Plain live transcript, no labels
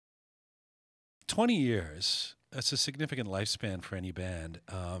20 years, that's a significant lifespan for any band.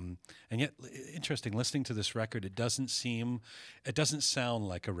 And yet, interesting, listening to this record, it doesn't sound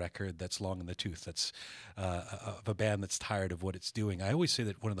like a record that's long in the tooth, that's of a band that's tired of what it's doing. I always say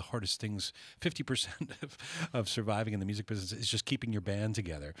that one of the hardest things, 50% of surviving in the music business is just keeping your band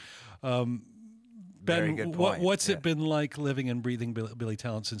together. Very Ben, good point. what's it been like living and breathing Billy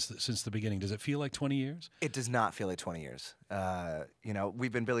Talent since the beginning? Does it feel like 20 years? It does not feel like 20 years.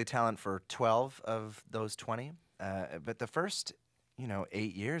 We've been Billy Talent for 12 of those 20. But the first,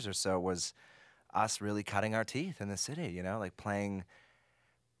 8 years or so was us really cutting our teeth in the city, like playing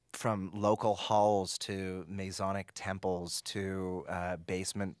from local halls to Masonic temples to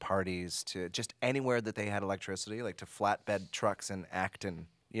basement parties to just anywhere that they had electricity, like to flatbed trucks in Acton.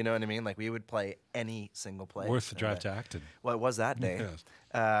 You know what I mean? Like we would play any single place. Worth the drive to Acton. Well, it was that day.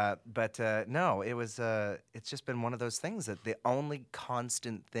 Yes. But no, it was. It's just been one of those things that the only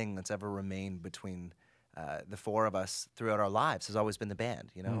constant thing that's ever remained between the four of us throughout our lives has always been the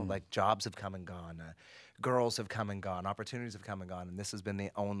band. Like jobs have come and gone, girls have come and gone, opportunities have come and gone, and this has been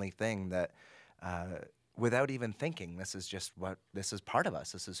the only thing that, without even thinking, this is part of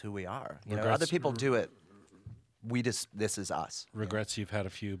us. This is who we are. Other people do it. This is us. Regrets you've had a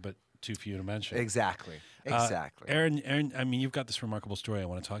few, but too few to mention. Exactly. Aaron, I mean, you've got this remarkable story I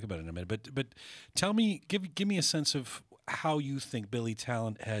want to talk about in a minute, but tell me, give me a sense of how you think Billy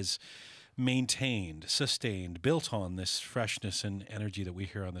Talent has maintained, sustained, built on this freshness and energy that we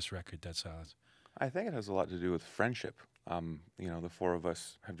hear on this record, Dead Silence. I think it has a lot to do with friendship. The four of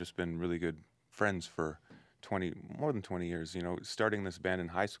us have just been really good friends for more than 20 years. Starting this band in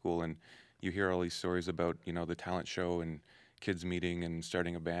high school, and you hear all these stories about, the talent show and kids meeting and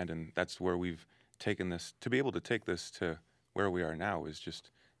starting a band, and that's where we've taken this. To be able to take this to where we are now is just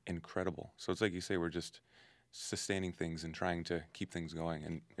incredible. So it's like you say, we're just sustaining things and trying to keep things going,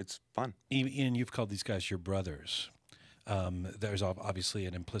 and it's fun. Ian, you've called these guys your brothers. There's obviously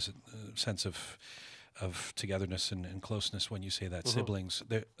an implicit sense of togetherness and closeness when you say that. Siblings.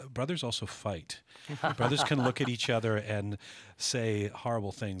 Brothers also fight. Brothers can look at each other and say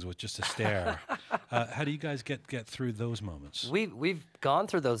horrible things with just a stare. How do you guys get through those moments? We've gone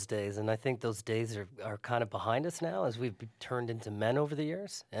through those days, and I think those days are kind of behind us now as we've turned into men over the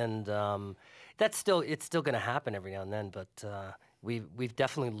years. And it's still going to happen every now and then, but we've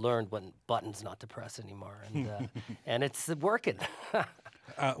definitely learned what buttons not to press anymore, and and it's working.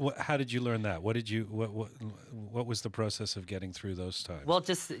 How did you learn that? What was the process of getting through those times? Well,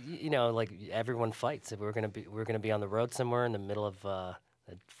 just like everyone fights. If we're gonna be on the road somewhere in the middle of a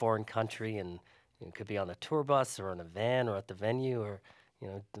foreign country, and it could be on a tour bus or in a van or at the venue, or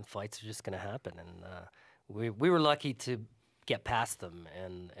the fights are just gonna happen. And we were lucky to get past them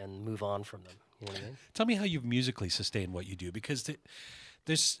and move on from them. You know what I mean? Tell me how you've musically sustained what you do, because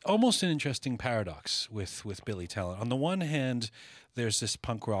there's almost an interesting paradox with Billy Talent. On the one hand, there's this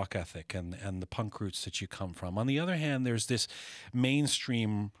punk rock ethic and the punk roots that you come from. On the other hand, there's this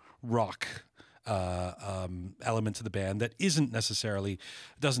mainstream rock element to the band that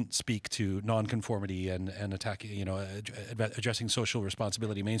doesn't speak to nonconformity and attacking, addressing social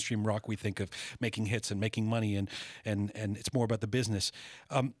responsibility. Mainstream rock, we think of making hits and making money, and it's more about the business.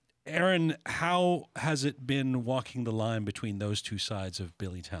 Aaron, how has it been walking the line between those two sides of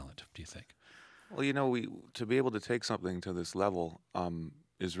Billy Talent, do you think? Well, to be able to take something to this level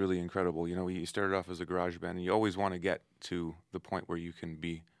is really incredible. You started off as a garage band, and you always want to get to the point where you can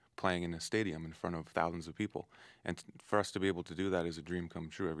be playing in a stadium in front of thousands of people. And for us to be able to do that is a dream come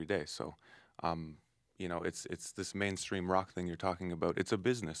true every day. So, it's this mainstream rock thing you're talking about. It's a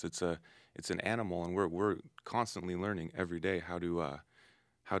business. It's an animal, and we're constantly learning every day how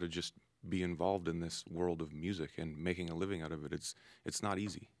to just be involved in this world of music and making a living out of it. It's not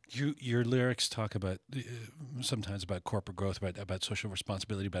easy. Your lyrics talk about sometimes about corporate growth, about social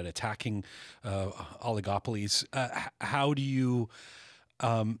responsibility, about attacking oligopolies. How do you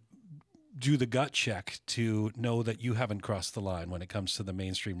do the gut check to know that you haven't crossed the line when it comes to the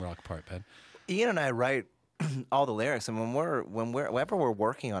mainstream rock part, Ben? Ian and I write all the lyrics, and whenever we're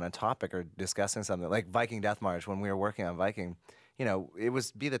working on a topic or discussing something like Viking Death March, when we were working on Viking, it would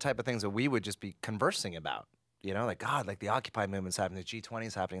be the type of things that we would just be conversing about. Like God, like the Occupy movement's happening, the G20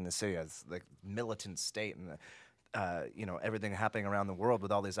 is happening in the city, it's like militant state, and everything happening around the world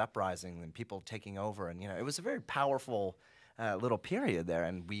with all these uprisings and people taking over, and it was a very powerful little period there,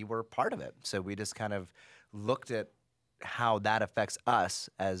 and we were part of it. So we just kind of looked at how that affects us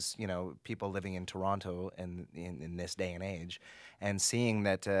as people living in Toronto in this day and age, and seeing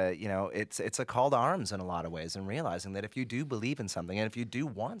that it's a call to arms in a lot of ways, and realizing that if you do believe in something and if you do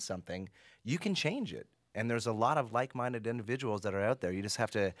want something, you can change it. And there's a lot of like-minded individuals that are out there. You just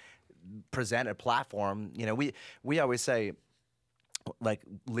have to present a platform. You know, we always say, like,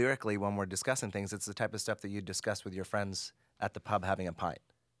 lyrically, when we're discussing things, it's the type of stuff that you discuss with your friends at the pub having a pint.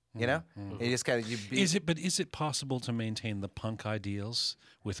 You know, you just kind of Is it possible to maintain the punk ideals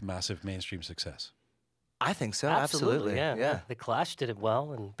with massive mainstream success? I think so. Absolutely. Yeah. The Clash did it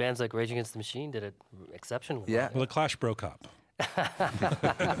well, and bands like Rage Against the Machine did it exceptionally well. Yeah. Well, the Clash broke up.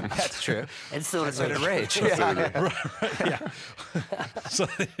 That's true. And so did Rage. Yeah. So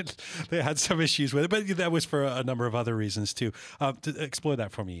they had some issues with it, but that was for a number of other reasons too. To explore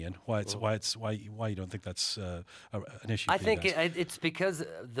that for me, Ian. Why you don't think that's an issue? I for think you guys? it's because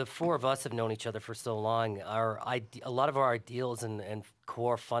the four of us have known each other for so long. A lot of our ideals and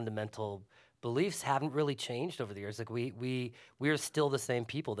core fundamental beliefs haven't really changed over the years. Like we are still the same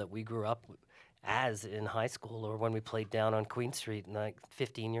people that we grew up as in high school or when we played down on Queen Street like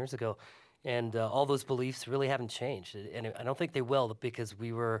 15 years ago. And all those beliefs really haven't changed. And I don't think they will, because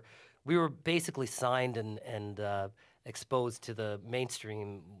we were basically signed and exposed to the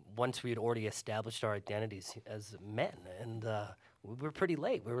mainstream once we had already established our identities as men. And we were pretty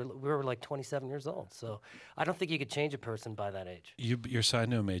late. We were like 27 years old. So I don't think you could change a person by that age. You're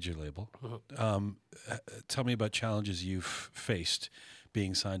signed to a major label. Tell me about challenges you've faced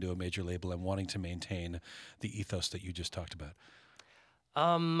being signed to a major label and wanting to maintain the ethos that you just talked about.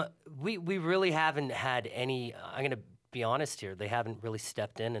 We really haven't had any. I'm going to be honest here. They haven't really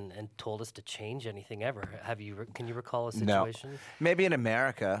stepped in and told us to change anything ever. Can you recall a situation? No. Maybe in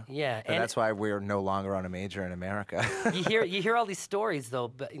America. Yeah, and that's why we're no longer on a major in America. you hear all these stories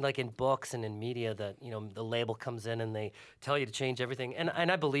though, like in books and in media, that the label comes in and they tell you to change everything, and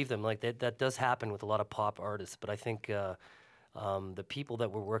I believe them. Like that does happen with a lot of pop artists, but I think the people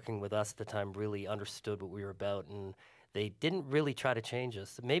that were working with us at the time really understood what we were about, and they didn't really try to change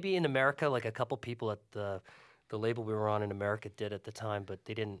us. Maybe in America, like a couple people at the label we were on in America did at the time, but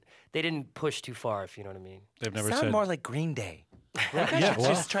they didn't push too far, if you know what I mean. They've never sound said more like Green Day. Yeah, well,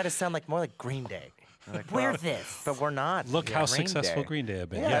 just try to sound like more like Green Day. Like, we're this, but we're not. Look how Green successful Day. Green Day have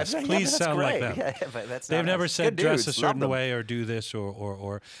been. Yeah, Yes, yeah, please but that's sound great. like them. Yeah, but that's They've not never us. said Good dress a dudes, love certain them. way or do this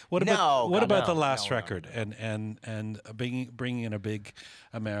or what No, about what God, about the no, last no, record and bringing in a big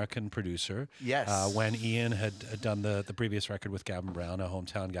American producer? Yes. When Ian had done the previous record with Gavin Brown, a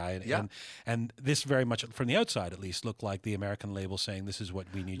hometown guy, and this very much from the outside at least looked like the American label saying this is what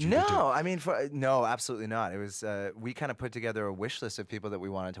we need you to do. No, I mean, no, absolutely not. It was we kind of put together a wish list of people that we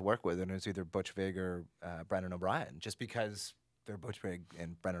wanted to work with, and it was either Butch Vig or Brendan O'Brien, just because they're Butch Vig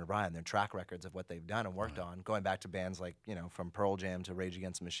and Brendan O'Brien, their track records of what they've done and worked on, going back to bands like from Pearl Jam to Rage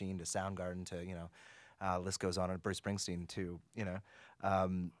Against the Machine to Soundgarden to list goes on, and Bruce Springsteen too.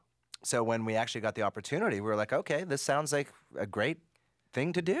 So when we actually got the opportunity, we were like, okay, this sounds like a great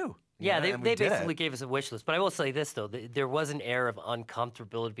thing to do. Yeah, and we they did basically it. gave us a wish list. But I will say this, though. There was an air of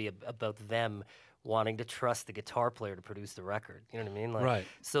uncomfortability about them wanting to trust the guitar player to produce the record. You know what I mean? Like, Right.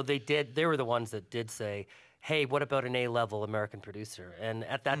 So they were the ones that did say, hey, what about an A-level American producer? And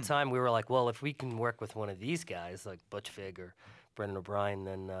at that time, we were like, well, if we can work with one of these guys, like Butch Vig or Brendan O'Brien,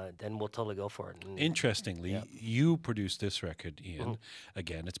 then we'll totally go for it. And, Interestingly, you produced this record, Ian.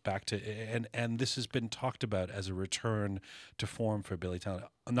 Again, it's back to and this has been talked about as a return to form for Billy Talent.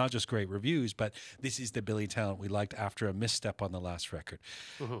 Not just great reviews, but this is the Billy Talent we liked after a misstep on the last record.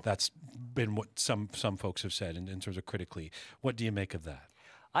 That's been what some folks have said in terms of critically. What do you make of that?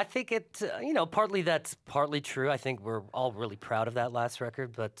 I think it, partly that's partly true. I think we're all really proud of that last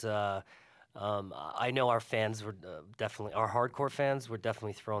record, but I know our fans were definitely, our hardcore fans were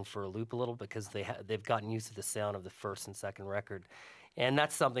definitely thrown for a loop a little because they've gotten used to the sound of the first and second record. And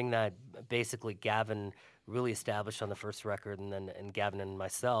that's something that basically Gavin really established on the first record, and Gavin and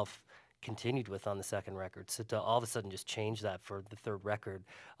myself continued with on the second record. So to all of a sudden just change that for the third record,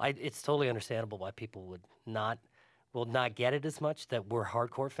 it's totally understandable why people will not get it as much, that we're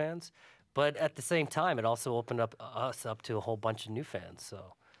hardcore fans. But at the same time, it also opened us up to a whole bunch of new fans.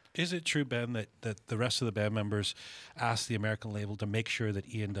 So. Is it true, Ben, that the rest of the band members asked the American label to make sure that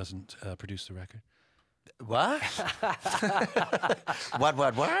Ian doesn't produce the record? What? What?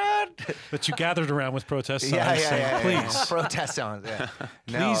 That you gathered around with protest signs saying, please, protest songs. Yeah.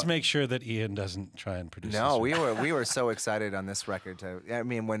 please make sure that Ian doesn't try and produce No, this record. we were so excited on this record to. I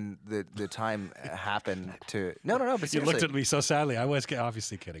mean, when the time happened to. No. But You seriously, looked at me so sadly. I was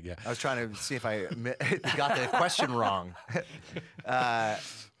obviously kidding, yeah. I was trying to see if I got the question wrong.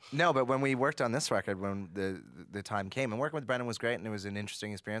 No, but when we worked on this record, when the time came, and working with Brendan was great, and it was an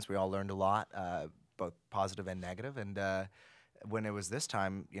interesting experience. We all learned a lot, both positive and negative. And when it was this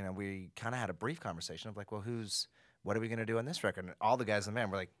time, we kind of had a brief conversation of like, well, what are we going to do on this record? And all the guys in the band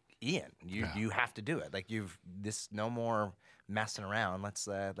were like, Ian, you have to do it. Like no more messing around. Let's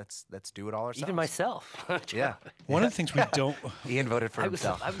do it all ourselves. Even myself. Yeah. One of the things we don't. Ian voted for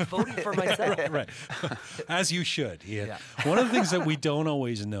himself. I was voting for myself. Right. As you should. Ian. Yeah. One of the things that we don't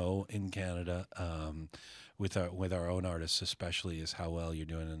always know in Canada, with our own artists especially, is how well you're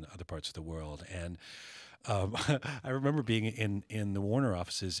doing in other parts of the world. And I remember being in the Warner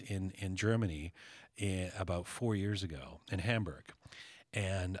offices in Germany about 4 years ago in Hamburg.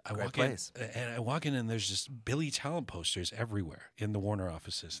 And I walk in and there's just Billy Talent posters everywhere in the Warner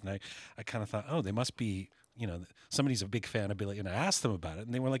offices. And I kind of thought, oh, they must be, somebody's a big fan of Billy. And I asked them about it,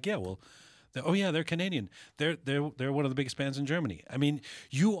 and they were like, yeah, well, they're Canadian. They're one of the biggest bands in Germany. I mean,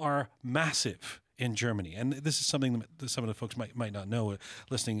 you are massive in Germany. And this is something that some of the folks might not know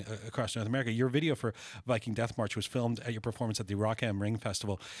listening across North America. Your video for Viking Death March was filmed at your performance at the Rock am Ring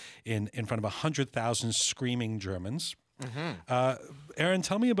Festival in front of 100,000 screaming Germans. Mm-hmm. Aaron,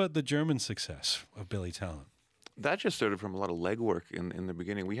 tell me about the German success of Billy Talent. That just started from a lot of legwork in the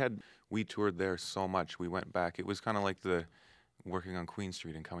beginning. We toured there so much. We went back. It was kind of like the working on Queen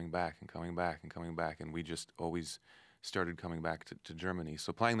Street and coming back and coming back and coming back. And we just always started coming back to Germany.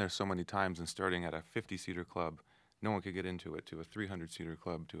 So playing there so many times and starting at a 50-seater club, no one could get into it, to a 300-seater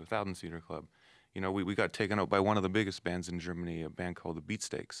club, to a 1,000-seater club. We got taken out by one of the biggest bands in Germany, a band called the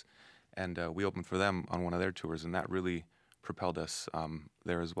Beatsteaks. And we opened for them on one of their tours, and that really propelled us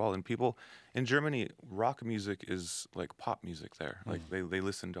there as well. And people in Germany, rock music is like pop music there. Like they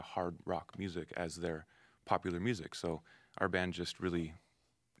listen to hard rock music as their popular music. So our band just really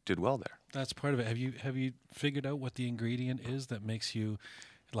did well there. That's part of it. Have you figured out what the ingredient is that makes you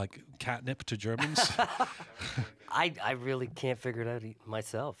like catnip to Germans? I really can't figure it out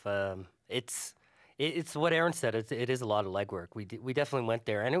myself. It's what Aaron said. It is a lot of legwork. We definitely went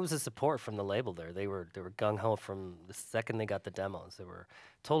there, and it was a support from the label there. They were gung ho from the second they got the demos. They were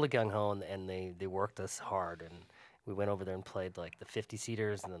totally gung ho, and they worked us hard. And we went over there and played like the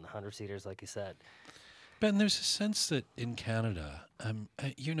 50-seaters and then the 100-seaters, like you said. Ben, there's a sense that in Canada,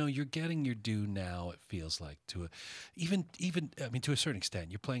 you're getting your due now. It feels like to a certain extent,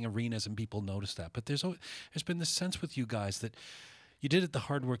 you're playing arenas and people notice that. But there's been this sense with you guys that you did it the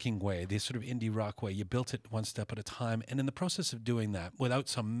hardworking way, the sort of indie rock way. You built it one step at a time. And in the process of doing that, without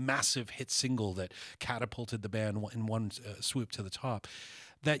some massive hit single that catapulted the band in one swoop to the top,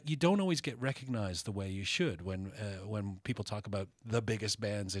 that you don't always get recognized the way you should when people talk about the biggest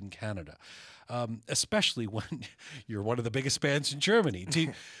bands in Canada, especially when you're one of the biggest bands in Germany.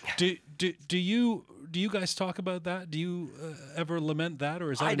 Do you guys talk about that? Do you ever lament that,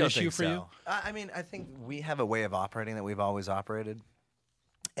 or is that an issue for you? I mean, I think we have a way of operating that we've always operated.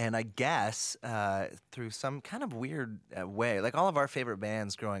 And I guess through some kind of weird way, like all of our favorite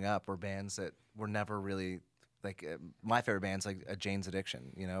bands growing up were bands that were never really, like my favorite bands like a Jane's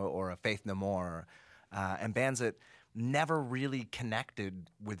Addiction, or a Faith No More, and bands that never really connected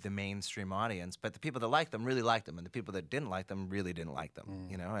with the mainstream audience, but the people that liked them really liked them, and the people that didn't like them really didn't like them,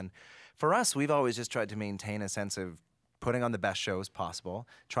 And for us, we've always just tried to maintain a sense of putting on the best shows possible,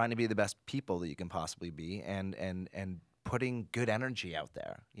 trying to be the best people that you can possibly be, and putting good energy out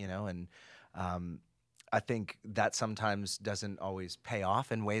there, and I think that sometimes doesn't always pay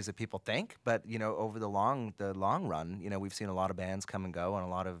off in ways that people think, but over the long run, we've seen a lot of bands come and go, and a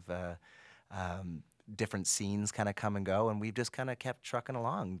lot of different scenes kind of come and go, and we've just kind of kept trucking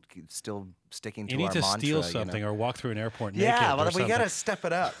along, still sticking to our mantra. You need to steal something or walk through an airport naked. Yeah, well, we got to step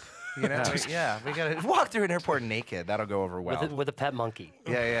it up. We got to walk through an airport naked. That'll go over well. With a pet monkey.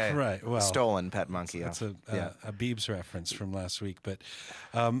 Yeah. Right. Well, stolen pet monkey. That's a Biebs reference from last week. But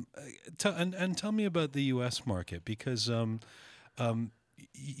tell me about the U.S. market, because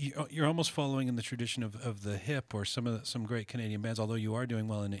you're almost following in the tradition of the hip or some great Canadian bands, although you are doing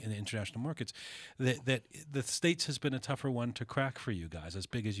well in international markets. That the States has been a tougher one to crack for you guys, as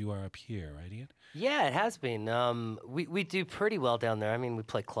big as you are up here, right, Ian? Yeah, it has been. We do pretty well down there. I mean, we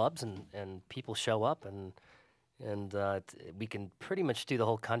play clubs and people show up, and we can pretty much do the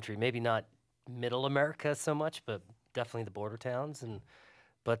whole country. Maybe not Middle America so much, but definitely the border towns.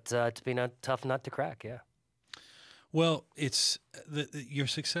 But it's been a tough nut to crack. Yeah. Well, it's your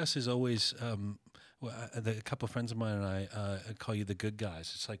success is always. A couple of friends of mine and I call you the good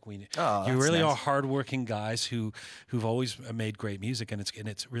guys. It's like you really are hardworking guys who've always made great music, and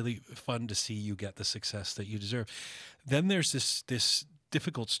it's really fun to see you get the success that you deserve. Then there's this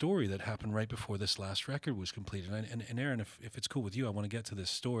difficult story that happened right before this last record was completed. And Aaron, if it's cool with you, I want to get to this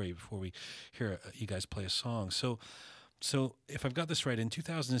story before we hear you guys play a song. So if I've got this right, in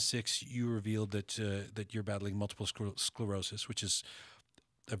 2006, you revealed that you're battling multiple sclerosis, which is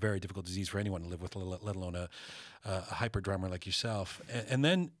a very difficult disease for anyone to live with, let alone a hyper drummer like yourself. And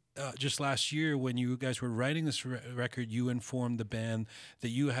then just last year when you guys were writing this record, you informed the band that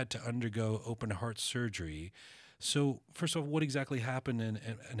you had to undergo open heart surgery. So first of all, what exactly happened,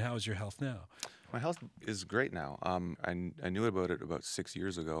 and how is your health now? My health is great now. I knew about it about 6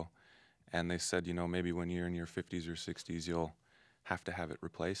 years ago, and they said, you know, maybe when you're in your 50s or 60s, you'll have to have it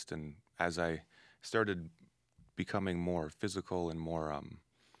replaced. And as I started becoming more physical and more,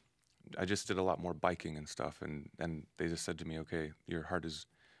 I just did a lot more biking and stuff, and they just said to me, okay, your heart is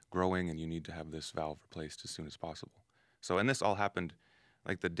growing and you need to have this valve replaced as soon as possible. So, and this all happened,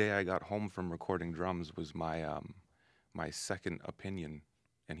 like the day I got home from recording drums was my my second opinion,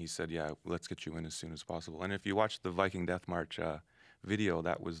 and he said, yeah, let's get you in as soon as possible. And if you watch the Viking Death March video,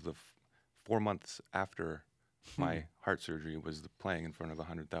 that was the 4 months after my heart surgery, was the playing in front of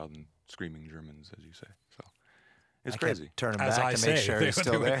 100,000 screaming Germans, as you say. So it's crazy. Kept turning As back I to make say, sure he's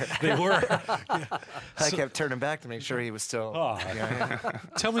still there. They were. I kept turning back to make sure he was still. Oh.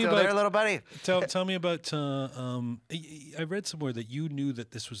 Tell me Still about there, little buddy. Tell me about. I read somewhere that you knew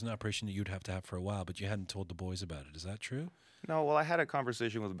that this was an operation that you'd have to have for a while, but you hadn't told the boys about it. Is that true? No, well, I had a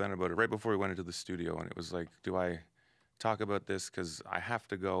conversation with Ben about it right before we went into the studio, and it was like, do I talk about this because I have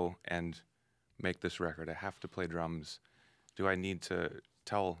to go and make this record? I have to play drums. Do I need to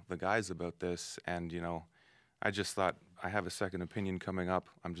tell the guys about this? And, you know, I just thought, I have a second opinion coming up.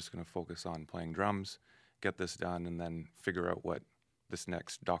 I'm just going to focus on playing drums, get this done, and then figure out what this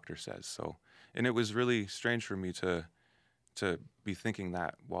next doctor says. So, and it was really strange for me to be thinking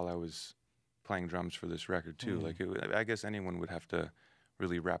that while I was playing drums for this record too. Like, I guess anyone would have to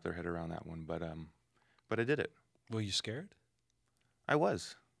really wrap their head around that one. But I did it. Were you scared? I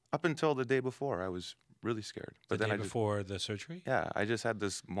was. Up until the day before, I was really scared. But The then day I just, before the surgery? yeah, I just had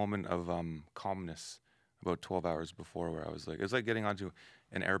this moment of calmness about 12 hours before, where I was like, it's like getting onto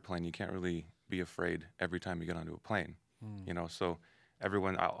an airplane. You can't really be afraid every time you get onto a plane, you know. So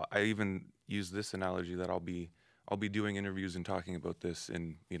everyone, I even use this analogy that I'll be doing interviews and talking about this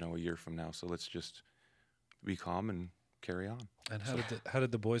in, you know, a year from now. So let's just be calm and carry on. And how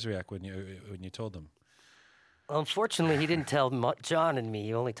did the boys react when you told them? Unfortunately, he didn't tell John and me.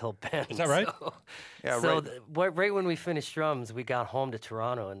 He only told Ben. Is that right? So, Yeah, so right. right when we finished drums, we got home to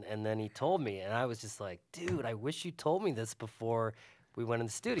Toronto, and then he told me, and I was just like, dude, I wish you told me this before we went in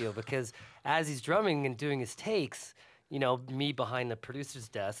the studio, because as he's drumming and doing his takes, you know, me behind the producer's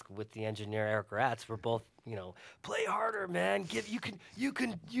desk with the engineer Eric Ratz, we're both, you know, play harder, man. You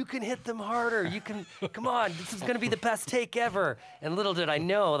can hit them harder. You can come on. This is gonna be the best take ever. And little did I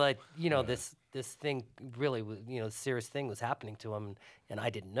know that, you know, this thing really was, you know, serious thing was happening to him, and I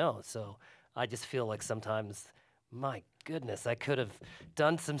didn't know. So I just feel like sometimes, my goodness, I could have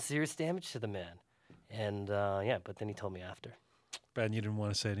done some serious damage to the man. And yeah, but then he told me after. Ben, you didn't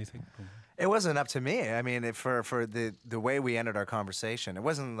want to say anything? It wasn't up to me. I mean, for the way we ended our conversation, it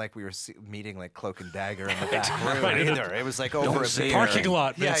wasn't like we were meeting like Cloak and Dagger in the back room either. It was like over a beer. Parking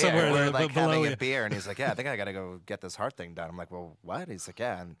lot, Yeah, somewhere yeah. We're like below having you. a beer, and he's like, "Yeah, I think I gotta go get this heart thing done." I'm like, "Well, what?" He's like,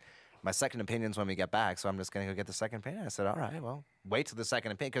 "Yeah." And my second opinion's when we get back, so I'm just gonna go get the second opinion. I said, "All right, well, wait till the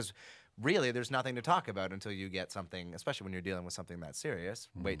second opinion, because really, there's nothing to talk about until you get something, especially when you're dealing with something that serious.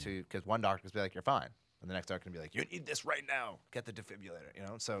 Wait till, because one doctor's be like, you're fine. And the next doctor can be like, you need this right now. Get the defibrillator, you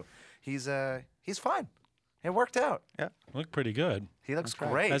know? So he's fine. It worked out. Yeah. Look pretty good. He looks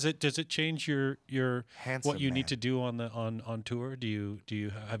great. Does it change your Handsome what you man. need to do on tour? Do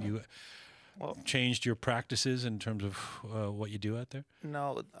you have you changed your practices in terms of what you do out there?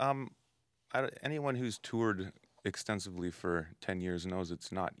 No, anyone who's toured extensively for 10 years knows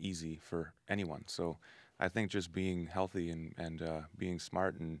it's not easy for anyone. So I think just being healthy and being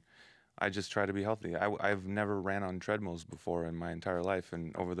smart, and I just try to be healthy. I've never ran on treadmills before in my entire life,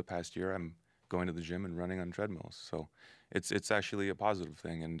 and over the past year, I'm going to the gym and running on treadmills. So it's actually a positive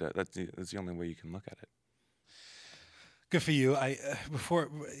thing, and that's the only way you can look at it. Good for you.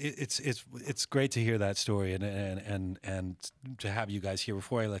 It's great to hear that story and to have you guys here.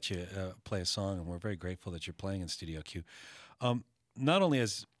 Before I let you play a song, and we're very grateful that you're playing in Studio Q. Not only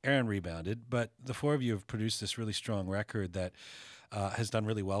has Aaron rebounded, but the four of you have produced this really strong record that has done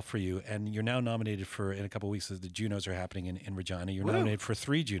really well for you, and you're now nominated for, in a couple of weeks, the Junos are happening in Regina. You're nominated for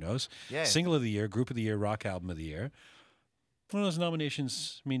 3 Junos: Yay. Single of the Year, Group of the Year, Rock Album of the Year. What do those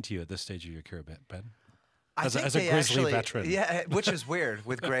nominations mean to you at this stage of your career, Ben? As a grizzly veteran. Yeah, which is weird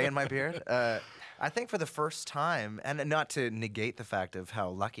with gray in my beard. I think for the first time, and not to negate the fact of how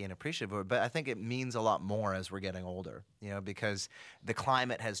lucky and appreciative we're, but I think it means a lot more as we're getting older, you know, because the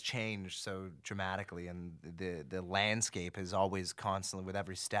climate has changed so dramatically, and the landscape is always constantly, with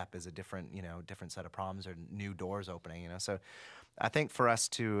every step, is a different, you know, different set of problems or new doors opening, you know. So I think for us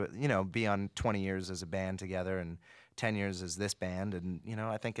to, you know, be on 20 years as a band together and 10 years as this band, and, you know,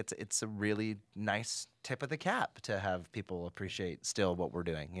 I think it's a really nice tip of the cap to have people appreciate still what we're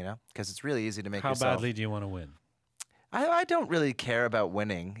doing, you know, because it's really easy to make How yourself. badly do you want to win? I don't really care about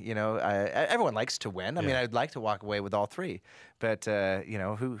winning, you know. Everyone likes to win. I mean, Yeah. I'd like to walk away with all three, but you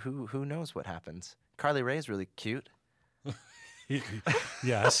know, who knows what happens? Carly Rae's really cute.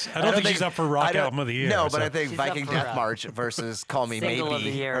 Yes. I don't think she's up for Rock Album of the Year. No, but so- I think She's up Viking for, Death March versus Call Me Single Maybe of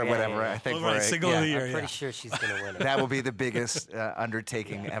the Year, or yeah, whatever. yeah, yeah. I think All right, we're Single of the Year. I'm pretty yeah. sure she's going to win it. that will be the biggest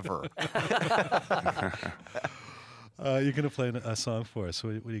undertaking ever. You're going to play a song for us.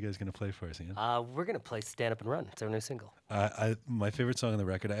 What are you guys going to play for us, Ian? We're going to play Stand Up and Run. It's our new single. My favorite song on the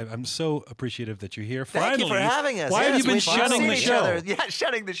record. I'm so appreciative that you're here. Thank Finally, you for having us. Why have Yes, you been we've shutting seen the each show? other. Yeah,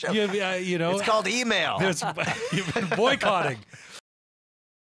 shutting the show. You know, It's called email. You've been boycotting.